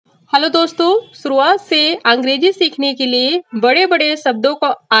Hello दोस्तों, शुरुआत से अंग्रेजी सीखने के लिए बड़े बड़े शब्दों का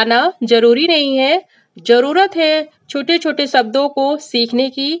आना जरूरी नहीं है। जरूरत है छोटे छोटे शब्दों को सीखने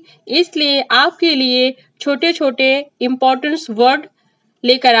की। इसलिए आपके लिए छोटे छोटे इम्पोर्टेंट वर्ड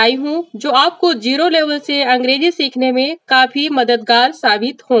लेकर आई हूँ जो आपको जीरो लेवल से अंग्रेजी सीखने में काफी मददगार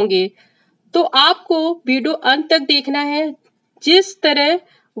साबित होंगे। तो आपको वीडियो अंत तक देखना है। जिस तरह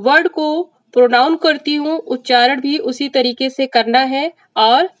वर्ड को प्रोनाउन करती हूँ, उच्चारण भी उसी तरीके से करना है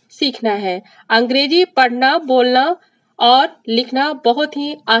और सीखना है। अंग्रेजी पढ़ना, बोलना और लिखना बहुत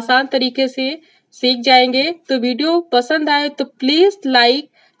ही आसान तरीके से सीख जाएंगे। तो वीडियो पसंद आए तो प्लीज लाइक,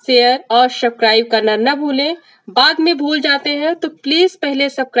 शेयर और सब्सक्राइब करना न भूलें। बाद में भूल जाते हैं तो प्लीज पहले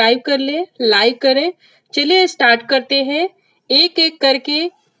सब्सक्राइब कर लें, लाइक करें। चलिए स्टार्ट करते हैं। एक एक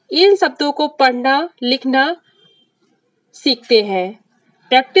करके इन शब्दों को पढ़ना, लिखना सीखते हैं।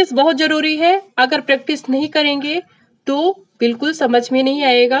 प्रैक्टिस बहुत जरूरी है। अगर प्रैक्टिस नहीं करेंगे तो बिल्कुल समझ में नहीं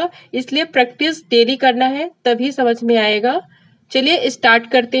आएगा। इसलिए प्रैक्टिस डेली करना है, तभी समझ में आएगा। चलिए स्टार्ट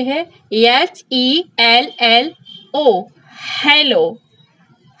करते हैं। HELLO, hello.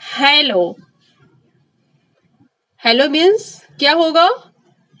 Hello hello means क्या होगा?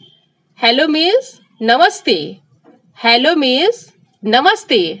 हेलो मीन्स नमस्ते। हेलो मीन्स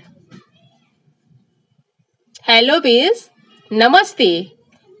नमस्ते। हेलो मीन्स नमस्ते।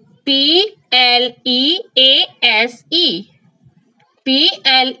 PLEASE,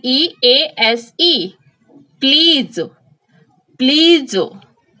 PLEASE, please. Please.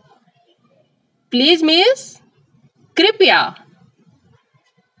 Please means कृपया।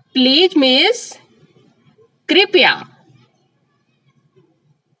 प्लीज मीन्स कृपया।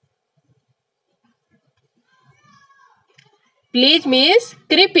 प्लीज मीन्स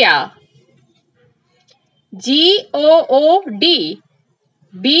कृपया। GOOD,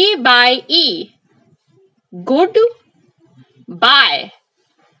 BYE, good bye.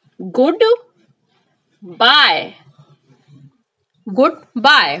 Good bye. Good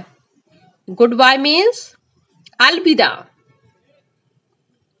bye. Good bye means अलविदा।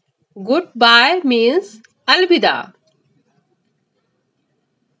 Good bye means अलविदा।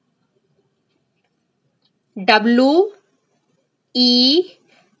 WELCOME,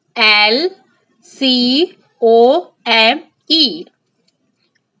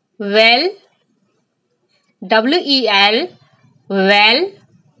 well। WEL, well।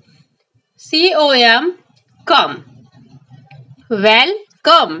 COM, come।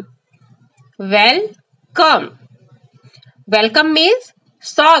 welcome। welcome। welcome means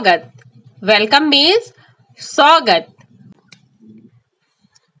स्वागत। welcome means स्वागत।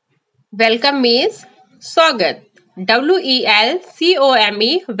 welcome means स्वागत।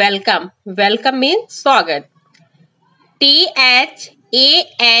 WELCOME, welcome। welcome means स्वागत। THANK,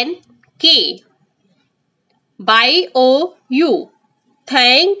 BYOU,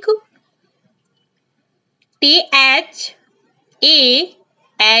 thank। THANK,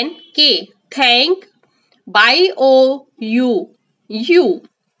 thank। BYOU, you,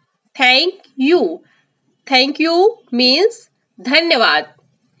 thank you। thank you means धन्यवाद।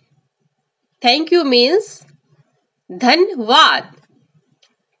 thank you means धन्यवाद।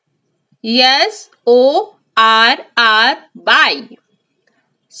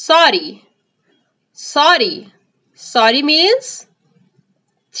 SORRY, sorry। sorry। sorry means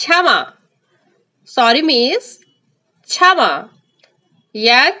क्षमा। sorry means क्षमा।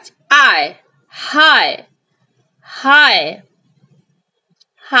 HI, hi। hi।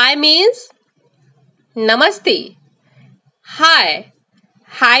 hi means नमस्ते। hi।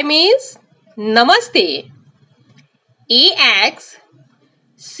 hi means नमस्ते। EXCUSEME,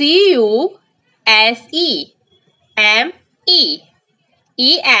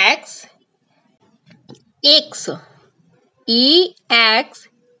 EX, X। EX,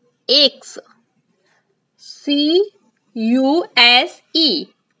 X। CUSE,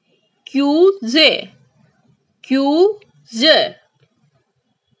 QZ, QZ।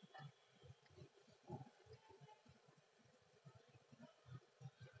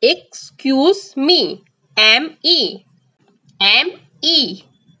 Excuse me, ME, ME।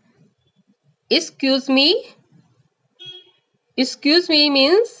 excuse me, excuse me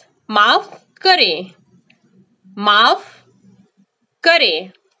means माफ करें। माफ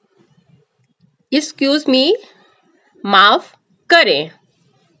करें। excuse me, माफ करें।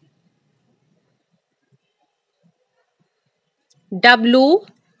 WHO,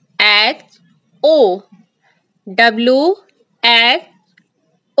 WHO,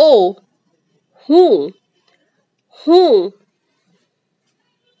 who, who।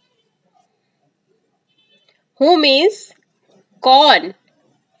 who means कौन।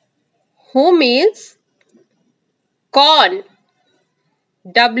 who means कौन।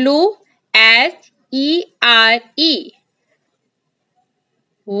 WHERE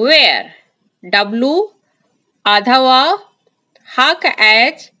where. W आधा वा, हा का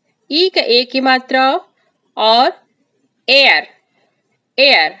H, ई का ए की मात्रा और air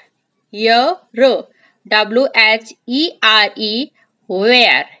air year WHERE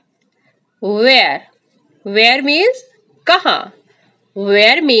where where where means कहाँ.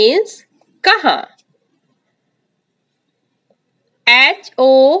 Where means कहाँ.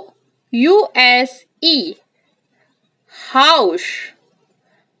 HOUSE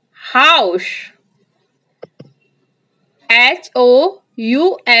house house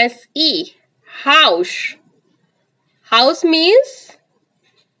HOUSE house house means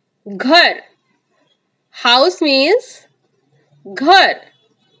घर. House means घर.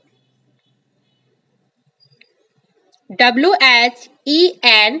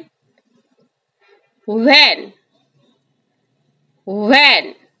 WHEN when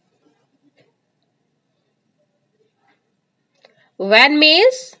when when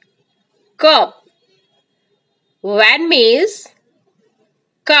means cup. When means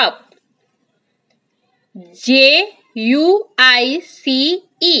cup. JUICE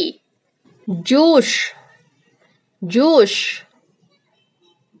juice juice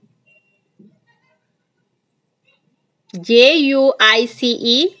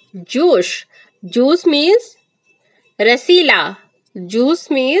JUICE juice juice means Rasila. Juice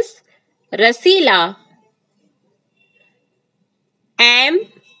means Rasila.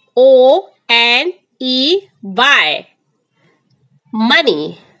 MONEY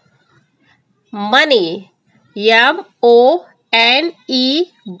money money MONEY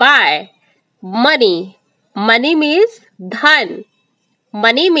money money means धन.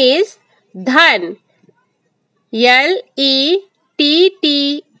 Money means धन.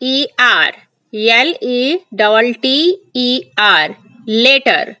 LETTER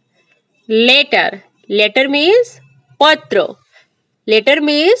letter letter letter means पत्र. Letter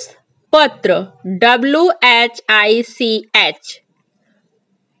means पत्र.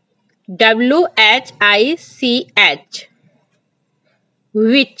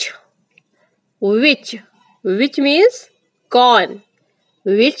 WHICH which which means कौन.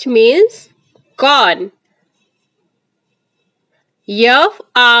 Which means कौन.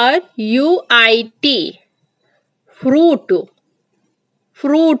 FRUIT fruit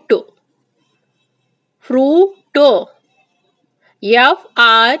fruit fruit FRUIT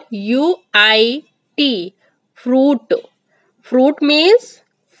fruit fruit means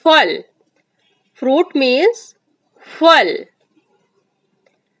फल. Fruit means फल.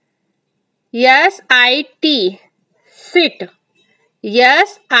 SIT sit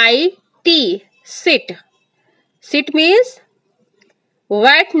sit sit means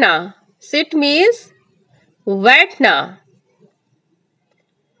बैठना. Sit means बैठना.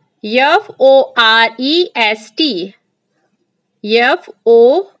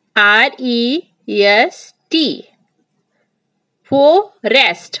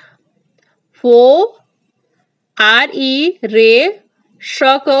 FOREST forest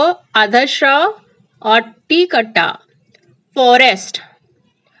शक अधश और टी कट्टा forest.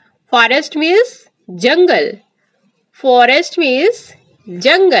 Forest means जंगल. Forest means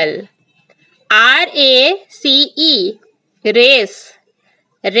जंगल. RACE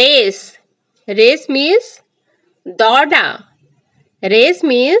race race means दौड़ना. Race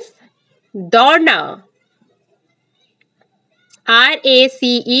means दौड़ना.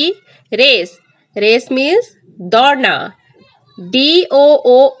 RACE race means दौड़ना.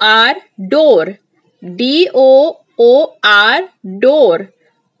 DOOR door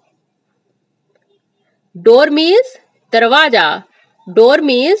door means दरवाजा. Door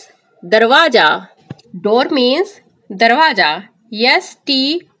means दरवाजा. Door means दरवाजा.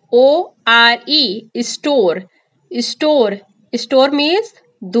 STORE store means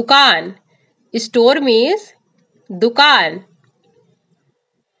दुकान. Store means दुकान.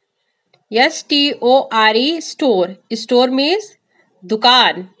 STORE store means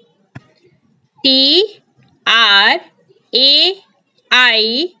दुकान. TRAIN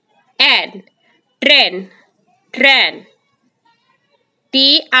train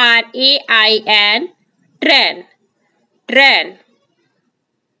TRAIN train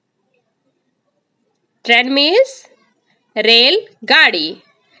train means rail गाड़ी.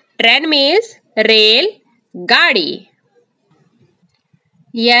 Train means रेल गाड़ी.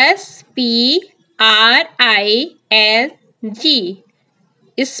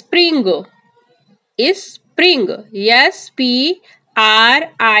 SPRING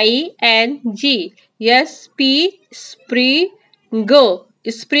spring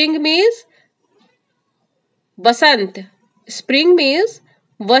spring means बसंत. Spring means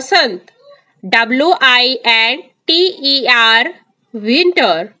वसंत, WINTER,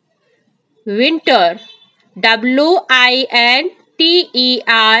 winter, winter, WINTER,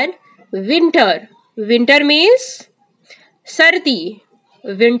 winter, winter means सर्दी,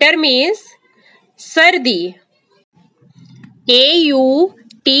 winter means सर्दी। AUTUMN,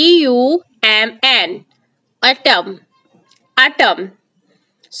 autumn, autumn,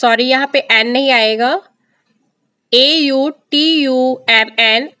 sorry यहाँ पे N नहीं आएगा,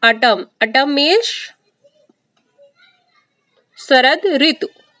 AUTUMN, autumn, autumn means शरद ऋतु,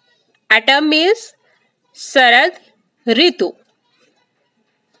 autumn means शरद ऋतु।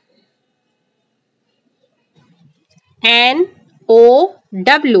 NOW,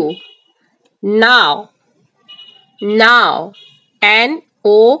 now, now,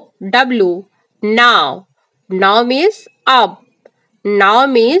 NOW, now, now means up, now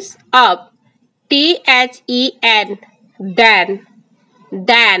means up। THEN,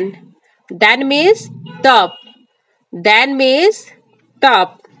 then, then means top, then means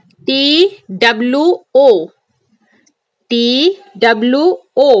top। TWO,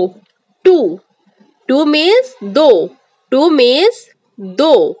 two, two means दो, two means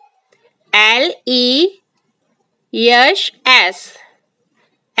दो। LESS,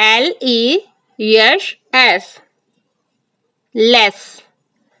 LESS, less,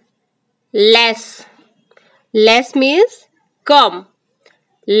 less, less means कम,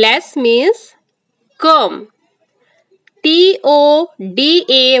 less means कम।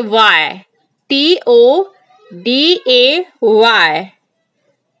 TODAY, TODAY,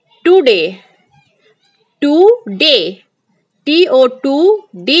 today, today,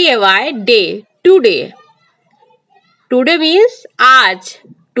 TODAY, day, today, today means आज,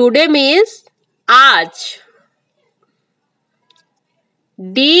 today means आज।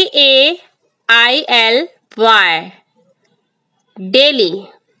 DAILY, daily,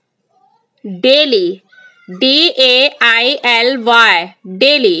 daily, DAILY,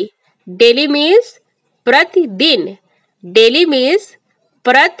 daily, daily means प्रतिदिन, daily means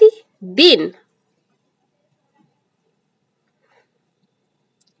प्रतिदिन।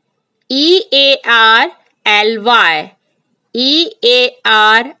 EARLY,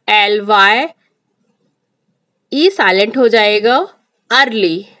 EARLY, ई silent हो जाएगा,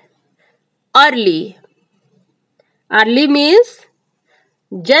 early, early, early means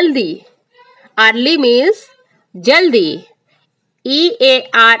जल्दी, early means जल्दी।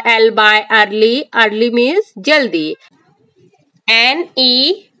 EARLY, early, early means जल्दी।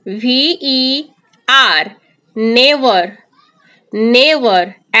 NEVER, never,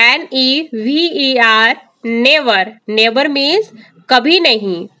 never, NEVER, never, never means कभी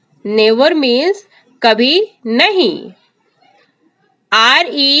नहीं, नेवर मीन्स कभी नहीं।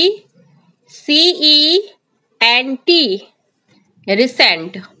 RECENT,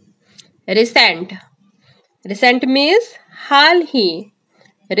 recent, recent, recent means हाल ही,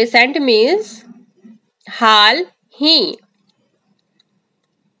 रिसेंट मीन्स हाल ही।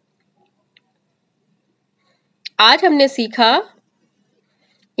 आज हमने सीखा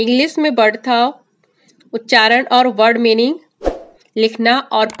इंग्लिश में वर्ड था, उच्चारण और वर्ड मीनिंग, लिखना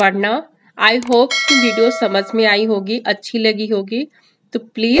और पढ़ना। आई होप कि वीडियो समझ में आई होगी, अच्छी लगी होगी। तो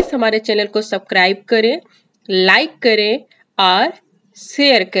प्लीज़ हमारे चैनल को सब्सक्राइब करें, लाइक करें और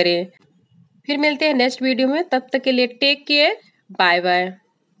शेयर करें। फिर मिलते हैं नेक्स्ट वीडियो में, तब तक के लिए टेक केयर, बाय बाय।